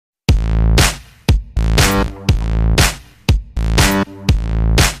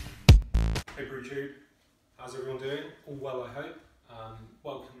YouTube, how's everyone doing? All well, I hope.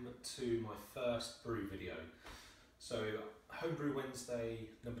 Welcome to my first brew video. So Homebrew Wednesday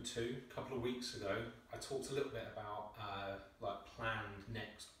number 2, a couple of weeks ago, I talked a little bit about like planned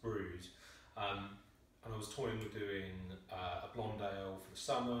next brews, and I was toying with doing a blonde ale for the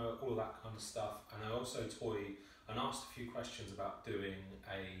summer, all of that kind of stuff, and I also toyed and asked a few questions about doing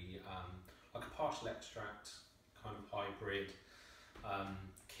a like a partial extract kind of hybrid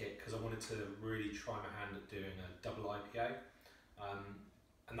kit, because I wanted to really try my hand at doing a double IPA,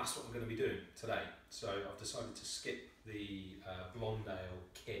 and that's what I'm going to be doing today. So I've decided to skip the blonde ale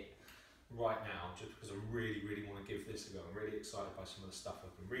kit right now, just because I really want to give this a go. I'm really excited by some of the stuff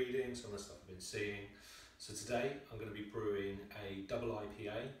I've been reading, some of the stuff I've been seeing. So today I'm going to be brewing a double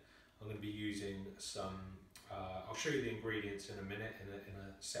IPA. I'm going to be using some, I'll show you the ingredients in a minute in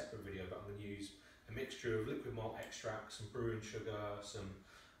a separate video, but I'm going to use a mixture of liquid malt extract, some brewing sugar, some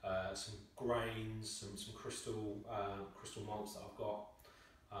grains, some crystal malts that I've got.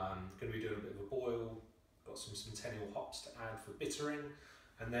 Going to be doing a bit of a boil, got some Centennial hops to add for bittering,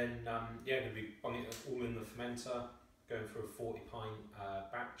 and then yeah, going to be bunging it all in the fermenter, going for a 40 pint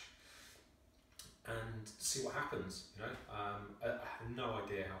batch, and see what happens. You know, I have no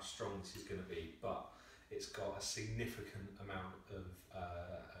idea how strong this is going to be, but it's got a significant amount of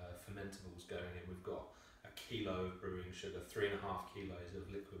fermentables going in. We've got a kilo of brewing sugar, 3.5 kilos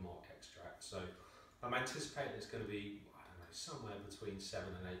of liquid malt extract. So I'm anticipating it's going to be, I don't know, somewhere between 7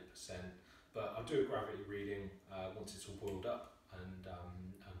 and 8%. But I'll do a gravity reading once it's all boiled up and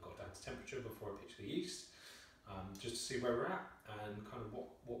got down to temperature before I pitch the yeast, just to see where we're at and kind of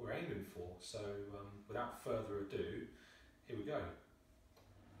what we're aiming for. So without further ado, here we go.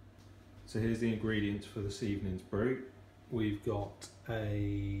 So here's the ingredients for this evening's brew. We've got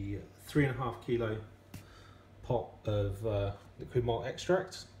a 3.5 kilo pot of liquid malt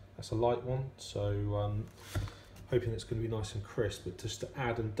extract. That's a light one, so hoping it's going to be nice and crisp. But just to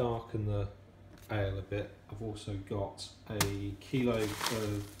add and darken the ale a bit, I've also got a kilo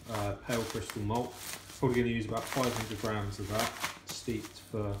of pale crystal malt. Probably going to use about 500 grams of that, steeped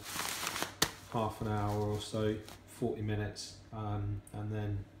for half an hour or so, 40 minutes, and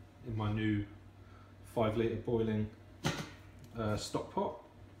then in my new 5 litre boiling stock pot,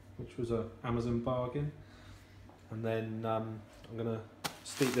 which was an Amazon bargain. And then I'm going to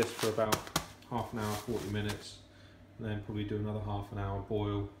steep this for about half an hour, 40 minutes, and then probably do another half an hour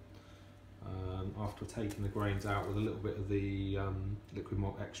boil after taking the grains out with a little bit of the liquid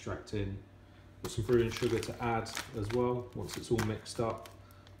malt extract in. Got some brewing sugar to add as well once it's all mixed up,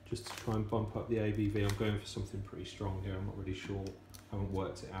 just to try and bump up the ABV. I'm going for something pretty strong here. I'm not really sure, I haven't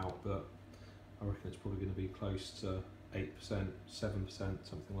worked it out, but I reckon it's probably going to be close to 8%, 7%,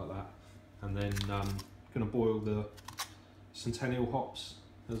 something like that. And then going to boil the Centennial hops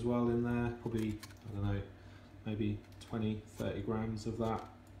as well in there, probably, I don't know, maybe 20-30 grams of that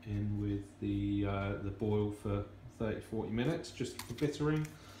in with the boil for 30-40 minutes, just for bittering.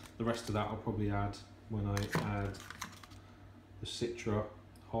 The rest of that I'll probably add when I add the Citra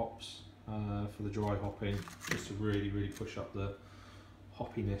hops for the dry hopping, just to really push up the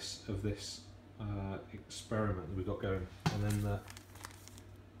hoppiness of this experiment that we've got going. And then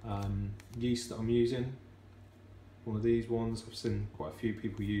the yeast that I'm using, one of these ones. I've seen quite a few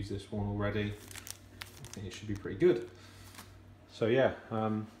people use this one already. I think it should be pretty good. So yeah,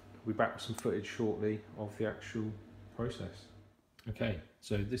 we'll be back with some footage shortly of the actual process. Okay,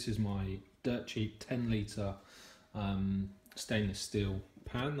 so this is my dirt cheap 10 litre stainless steel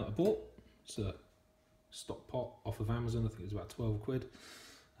pan that I bought. It's a stock pot off of Amazon. I think it's about 12 quid.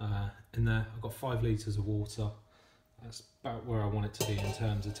 In there I've got 5 litres of water. That's about where I want it to be in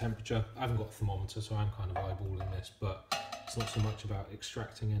terms of temperature. I haven't got a thermometer, so I'm kind of eyeballing this, but it's not so much about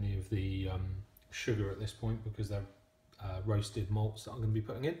extracting any of the sugar at this point, because they're roasted malts that I'm going to be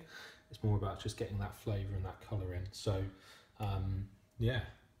putting in. It's more about just getting that flavour and that colour in. So yeah.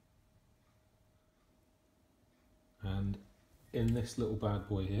 And in this little bad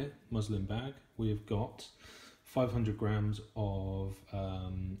boy here, muslin bag, we've got 500 grams of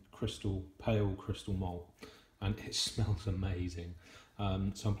pale crystal malt, and it smells amazing.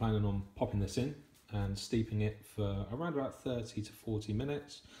 So I'm planning on popping this in and steeping it for around about 30 to 40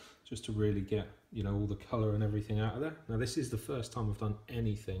 minutes, just to really get, you know, all the colour and everything out of there. Now this is the first time I've done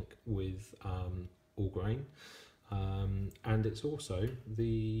anything with all grain, and it's also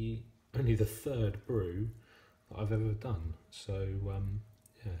only the 3rd brew that I've ever done. So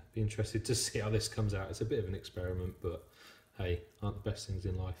yeah, be interested to see how this comes out. It's a bit of an experiment, but hey, aren't the best things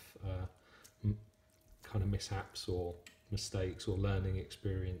in life kind of mishaps or mistakes or learning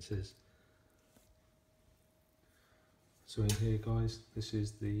experiences? So in here, guys, this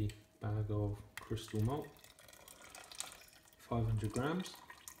is the bag of Crystal Malt, 500 grams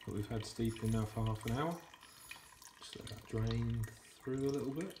that we've had steeping now for half an hour. Just let that drain through a little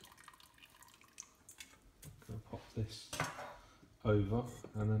bit. Going to pop this over,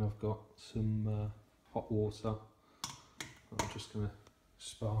 and then I've got some hot water. I'm just going to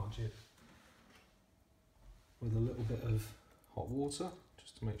sparge it with a little bit of hot water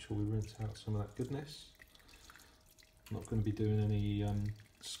just to make sure we rinse out some of that goodness. I'm not going to be doing any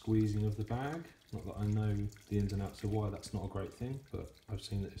squeezing of the bag, not that I know the ins and outs of why that's not a great thing, but I've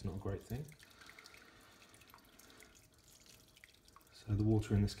seen that it's not a great thing. So the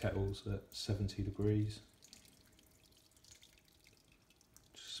water in this kettle's at 70 degrees.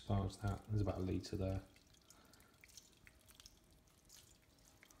 Just sparge that, there's about a litre there.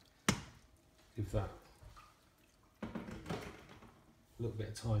 Give that a little bit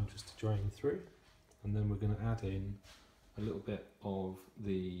of time just to drain through, and then we're going to add in a little bit of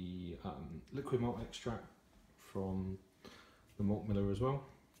the liquid malt extract from the malt miller as well,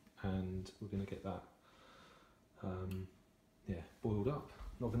 and we're going to get that boiled up.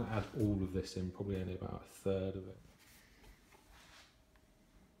 I'm not going to add all of this in, probably only about a third of it.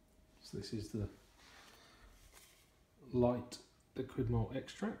 So this is the light liquid malt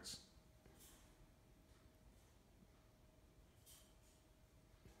extracts.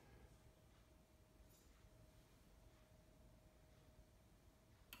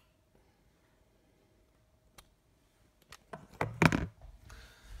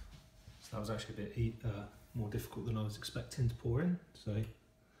 That was actually a bit more difficult than I was expecting to pour in, so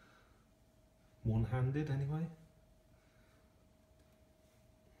one-handed anyway.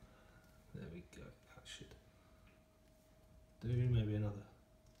 There we go, that should do. Maybe another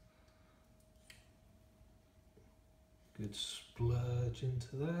good splurge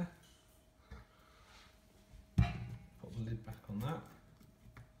into there. Put the lid back on that.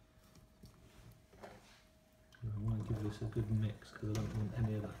 I want to give this a good mix because I don't want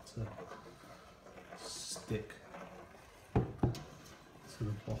any of that to stick to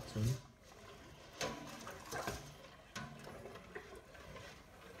the bottom.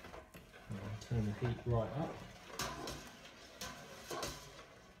 And I'll turn the heat right up.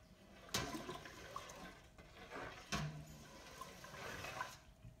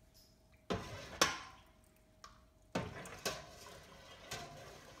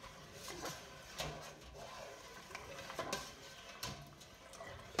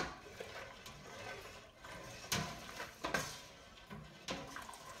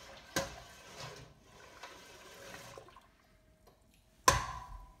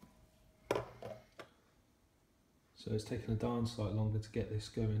 So it's taken a darn sight longer to get this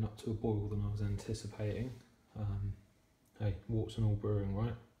going up to a boil than I was anticipating. Hey, warts and all brewing,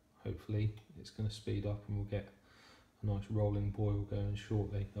 right? Hopefully it's going to speed up and we'll get a nice rolling boil going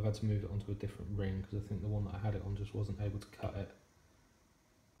shortly. I've had to move it onto a different ring because I think the one that I had it on just wasn't able to cut it.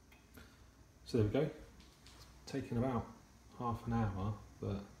 So there we go. Taken about half an hour,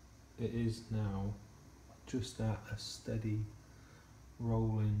 but it is now just at a steady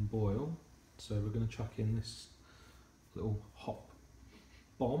rolling boil. So we're going to chuck in this little hop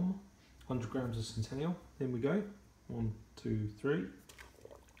bomb, 100 grams of Centennial. In we go. 1, 2, 3.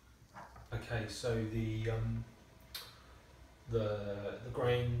 Okay, so the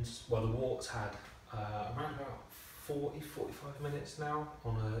grains, well, the worts had around about 40-45 minutes now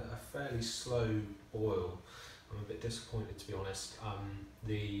on a fairly slow boil. I'm a bit disappointed, to be honest. I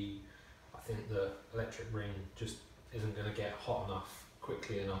think the electric ring just isn't going to get hot enough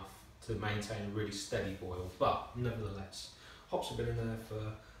quickly enough to maintain a really steady boil, but nevertheless, hops have been in there for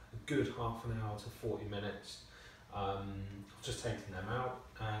a good half an hour to 40 minutes. I've just taken them out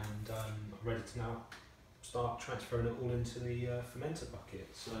and I'm ready to now start transferring it all into the fermenter bucket,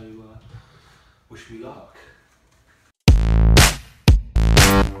 so wish me luck.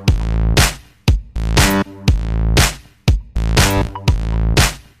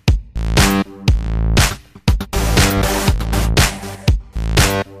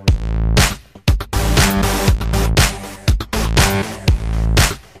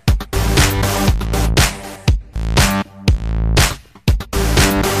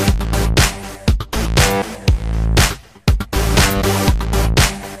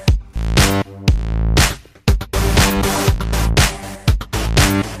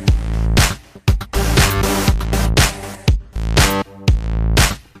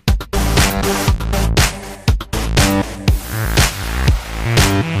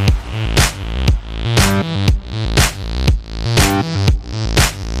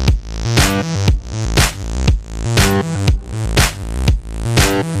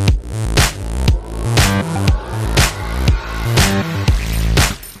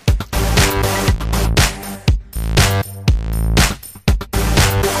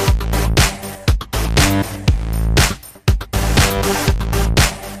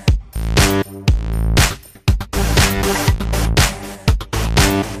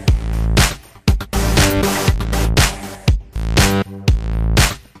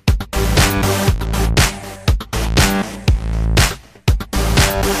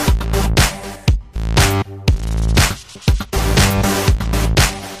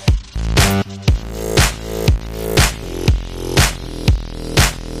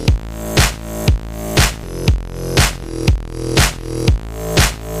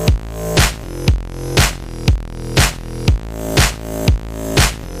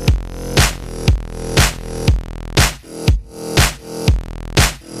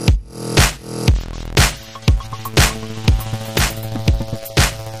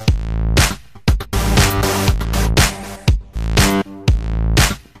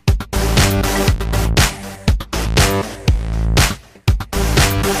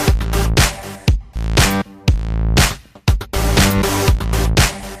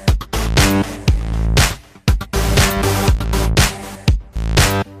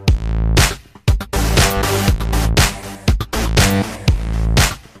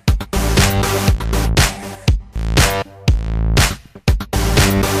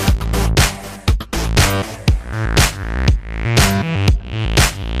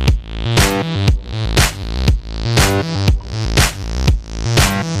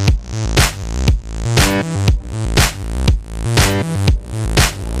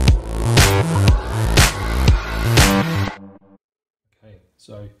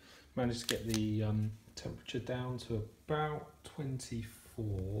 So managed to get the temperature down to about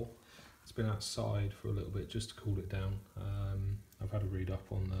 24. It's been outside for a little bit just to cool it down. I've had a read up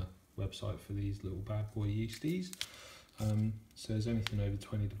on the website for these little bad boy yeasties. So there's anything over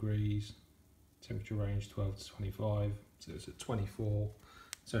 20 degrees, temperature range 12 to 25, so it's at 24.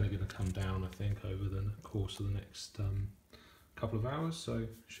 It's only going to come down, I think, over the course of the next couple of hours, so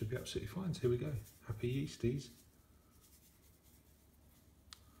should be absolutely fine. So here we go. Happy yeasties.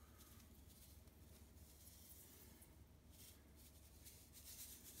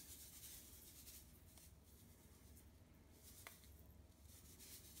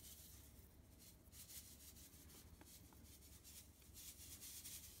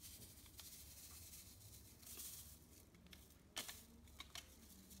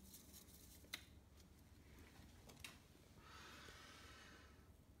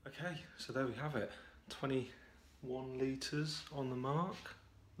 Okay, so there we have it. 21 litres on the mark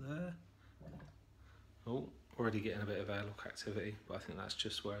there. Oh, already getting a bit of airlock activity, but I think that's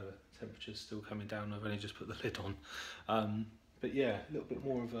just where the temperature's still coming down. I've only just put the lid on. But yeah, a little bit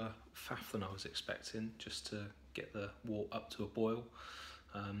more of a faff than I was expecting, just to get the wort up to a boil.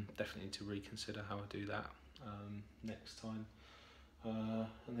 Definitely need to reconsider how I do that next time. And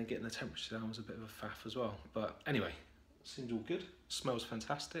then getting the temperature down was a bit of a faff as well. But anyway, seems all good, smells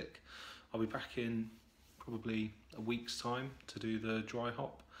fantastic. I'll be back in probably a week's time to do the dry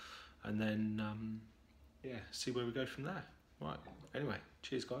hop, and then yeah, see where we go from there. Right, anyway,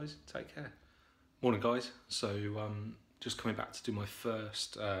 cheers guys, take care. Morning guys, so just coming back to do my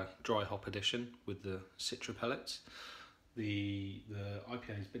first dry hop edition with the Citra pellets. The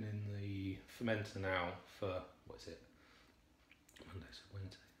IPA has been in the fermenter now for, what is it, Monday, so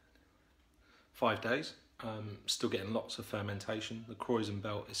Wednesday, 5 days. Still getting lots of fermentation. The Croydon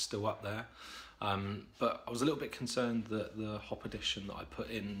belt is still up there, but I was a little bit concerned that the hop addition that I put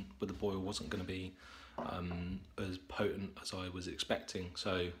in with the boil wasn't going to be as potent as I was expecting.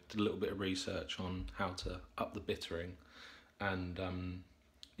 So did a little bit of research on how to up the bittering, and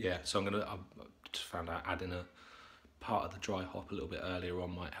yeah, so I just found out adding a part of the dry hop a little bit earlier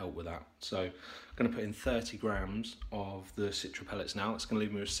on might help with that. So I'm going to put in 30 grams of the Citra pellets now. That's going to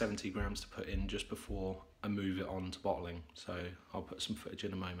leave me with 70 grams to put in just before I move it on to bottling. So I'll put some footage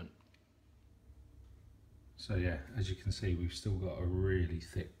in a moment. So yeah, as you can see, we've still got a really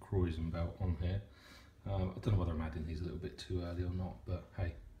thick Croydon belt on here. I don't know whether I'm adding these a little bit too early or not, but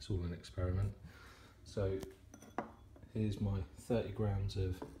hey, it's all an experiment. So here's my 30 grams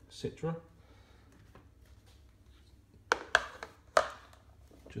of Citra.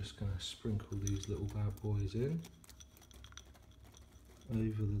 Just going to sprinkle these little bad boys in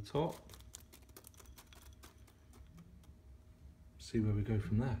over the top. See where we go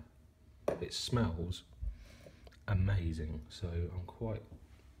from there. It smells amazing, so I'm quite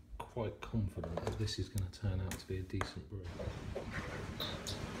confident that this is going to turn out to be a decent brew.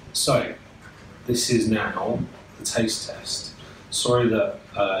 So this is now the taste test. Sorry that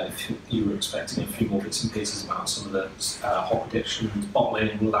if you were expecting a few more bits and pieces about some of the hop additions,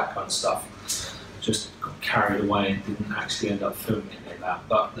 bottling, all that kind of stuff. Just got carried away and didn't actually end up filming any of that.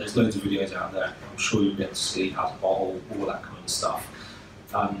 But there's loads of videos out there. I'm sure you'll be able to see how to bottle, all that kind of stuff.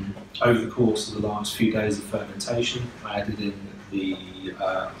 Over the course of the last few days of fermentation, I added in the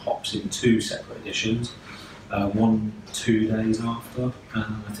hops in 2 separate additions. 2 days after,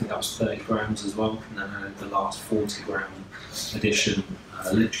 I think that was 30 grams as well, and then I added the last 40 gram addition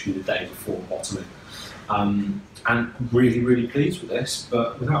literally the day before bottling. And really pleased with this,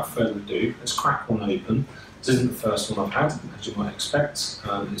 but without further ado, let's crack one open. This isn't the first one I've had, as you might expect.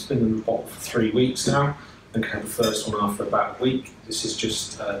 It's been in the bottle for 3 weeks now. I think I had the first one after about a week. This is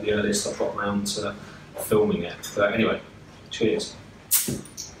just the earliest I've got around to filming it. But anyway, cheers.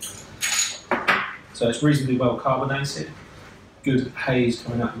 So it's reasonably well carbonated, good haze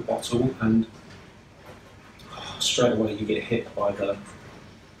coming out of the bottle, and straight away you get hit by the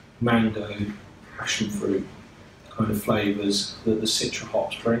mango, passion fruit kind of flavours that the Citra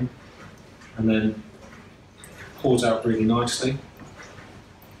hops bring, and then pours out really nicely.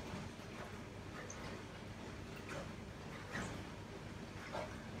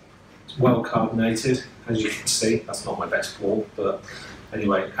 It's well carbonated, as you can see. That's not my best pour, but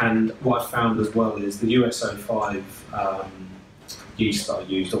anyway. And what I found as well is the USO5 yeast that I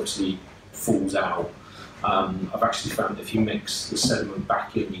used obviously falls out. I've actually found if you mix the sediment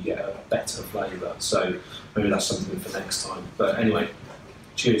back in, you get a better flavour. So maybe that's something for next time. But anyway,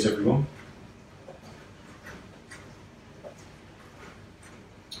 cheers everyone.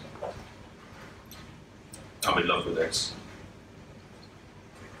 I'm in love with this.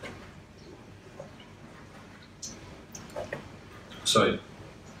 So,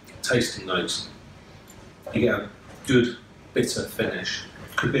 tasting notes. You get a good bitter finish.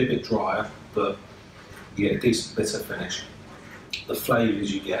 Could be a bit drier, but you get a decent bitter finish. The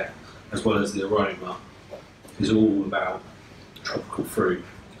flavours you get, as well as the aroma, is all about tropical fruit.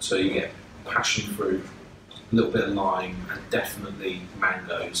 So you get passion fruit, a little bit of lime, and definitely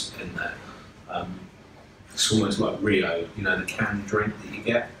mangoes in there. It's almost like Rio, you know, the canned drink that you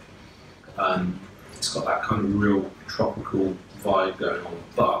get. It's got that kind of real tropical vibe going on,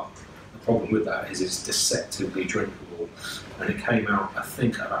 but the problem with that is it's deceptively drinkable, and it came out, I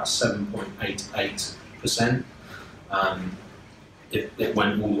think, at about 7.88%. It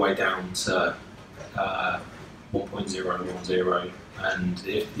went all the way down to 1.010, and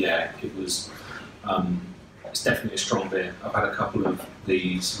it was. It's definitely a strong beer. I've had a couple of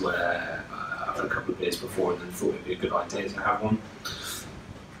these where I've had a couple of beers before and then thought it'd be a good idea to have one,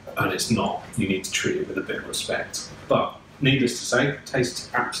 and it's not. You need to treat it with a bit of respect. But needless to say, it tastes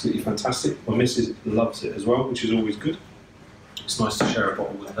absolutely fantastic. My missus loves it as well, which is always good. It's nice to share a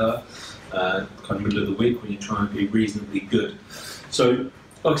bottle with her, kind of middle of the week when you're trying to be reasonably good. So,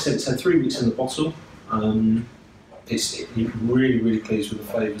 like I said, it's had 3 weeks in the bottle. You're really pleased with the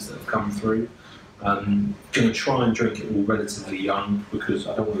flavours that have come through. Going to try and drink it all relatively young because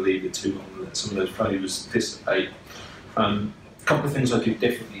I don't want to leave it too long and let some of those flavours dissipate. A couple of things I do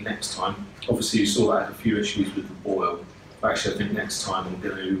differently next time. Obviously, you saw that I had a few issues with the boil. Actually, I think next time I'm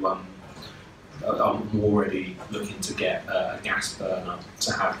going to. I'm already looking to get a gas burner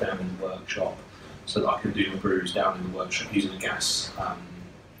to have down in the workshop, so that I can do my brews down in the workshop using a gas hob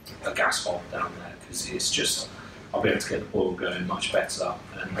down there, because it's just. I'll be able to get the boil going much better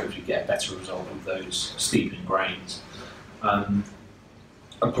and hopefully get a better result with those steeping grains. I'll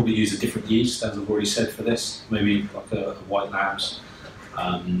probably use a different yeast, as I've already said, for this. Maybe like a White Labs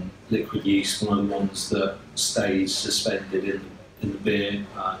liquid yeast, one of the ones that stays suspended in the beer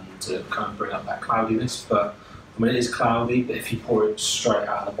to kind of bring up that cloudiness. But I mean, it is cloudy, but if you pour it straight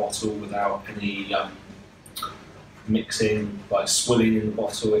out of the bottle without any mixing, like swilling in the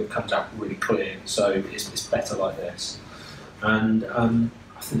bottle, it comes out really clear, so it's better like this. And I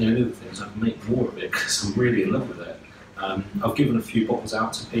think the only other thing is I can make more of it because I'm really in love with it. I've given a few bottles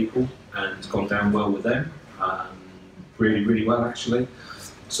out to people and it's gone down well with them, really well actually.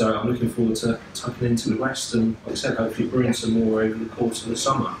 So I'm looking forward to tucking into the rest and, like I said, hopefully brewing some more over the course of the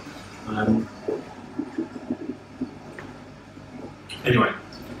summer. Anyway,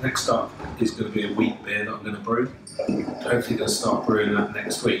 next up is going to be a wheat beer that I'm going to brew. Hopefully going to start brewing that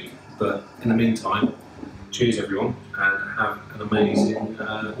next week. But in the meantime, cheers everyone and have an amazing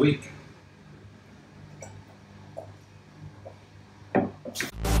week.